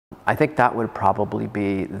I think that would probably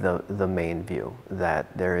be the main view, that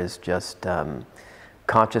there is just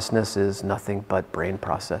consciousness is nothing but brain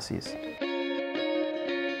processes.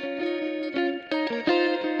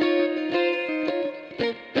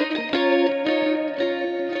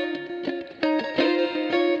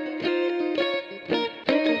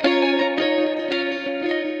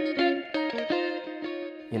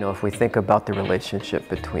 You know, if we think about the relationship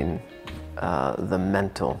between the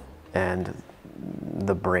mental and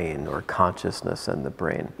the brain, or consciousness and the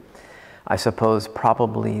brain, I suppose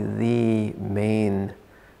probably the main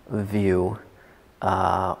view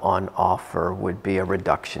on offer would be a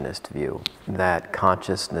reductionist view, that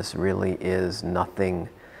consciousness really is nothing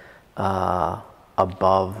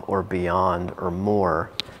above or beyond or more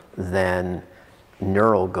than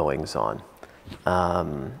neural goings-on.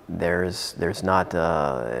 There's not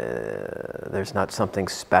something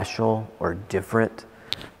special or different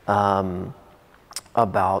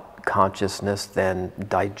about consciousness than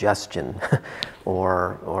digestion,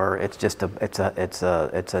 or it's just it's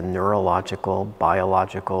a neurological,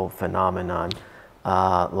 biological phenomenon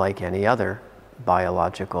like any other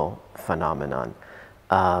biological phenomenon.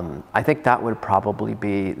 I think that would probably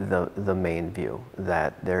be the main view,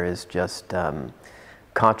 that there is just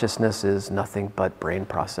consciousness is nothing but brain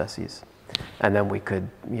processes. And then we could,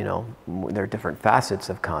 you know, there are different facets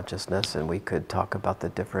of consciousness, and we could talk about the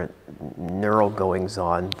different neural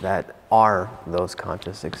goings-on that are those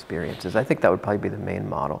conscious experiences. I think that would probably be the main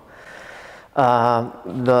model.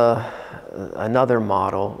 Another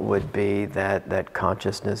model would be that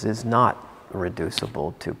consciousness is not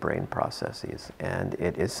reducible to brain processes, and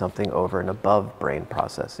it is something over and above brain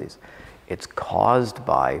processes. It's caused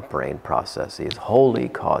by brain processes, wholly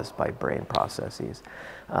caused by brain processes,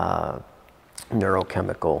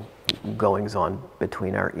 neurochemical goings-on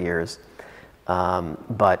between our ears,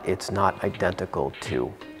 but it's not identical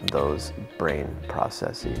to those brain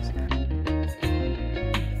processes.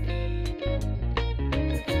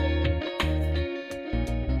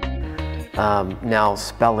 Now,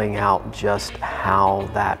 spelling out just how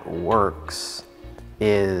that works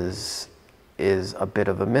is a bit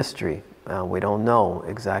of a mystery. We don't know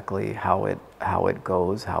exactly how it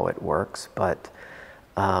goes, how it works, but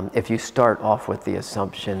if you start off with the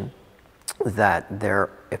assumption that there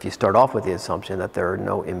are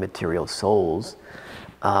no immaterial souls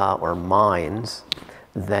or minds,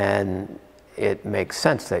 then it makes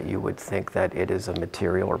sense that you would think that it is a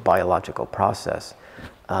material or biological process,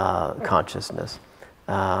 consciousness.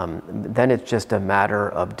 Then it's just a matter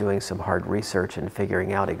of doing some hard research and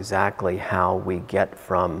figuring out exactly how we get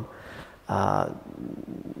from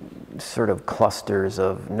sort of clusters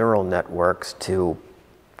of neural networks to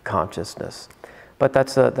consciousness. But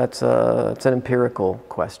it's an empirical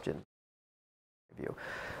question.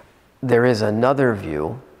 There is another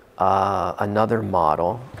view, another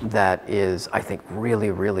model that is, I think, really,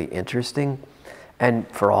 really interesting, and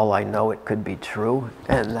for all I know, it could be true,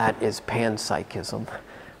 and that is panpsychism,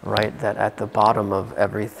 right? That at the bottom of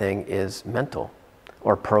everything is mental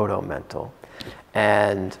or proto-mental,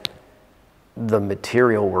 and the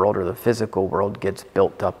material world or the physical world gets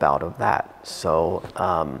built up out of that. So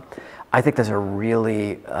I think that's a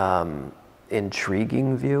really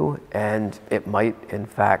intriguing view, and it might in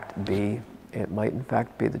fact be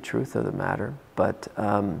the truth of the matter. But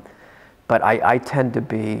I tend to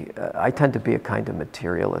be a kind of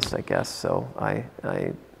materialist, I guess. So I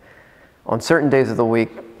on certain days of the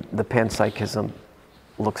week, the panpsychism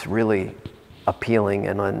looks really appealing,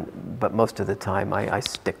 but most of the time I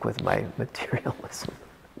stick with my materialism.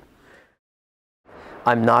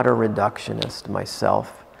 I'm not a reductionist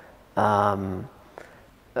myself. I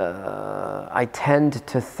tend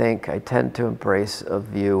to embrace a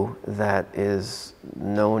view that is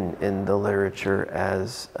known in the literature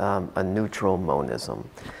as a neutral monism.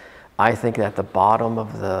 I think that the bottom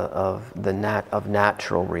of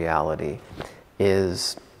natural reality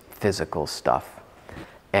is physical stuff.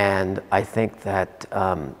 And I think that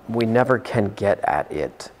we never can get at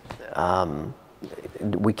it.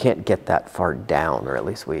 We can't get that far down, or at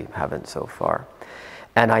least we haven't so far.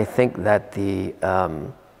 And I think that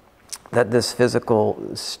that this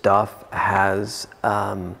physical stuff has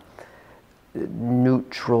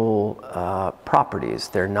neutral properties.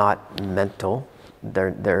 They're not mental.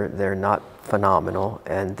 They're not phenomenal,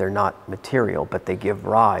 and they're not material, but they give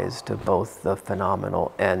rise to both the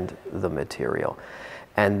phenomenal and the material.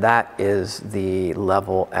 And that is the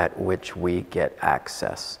level at which we get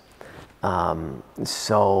access.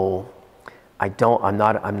 So I'm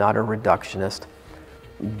not a reductionist,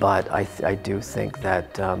 but I do think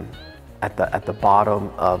that at the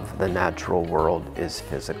bottom of the natural world is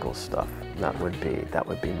physical stuff. That would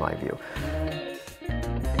be my view.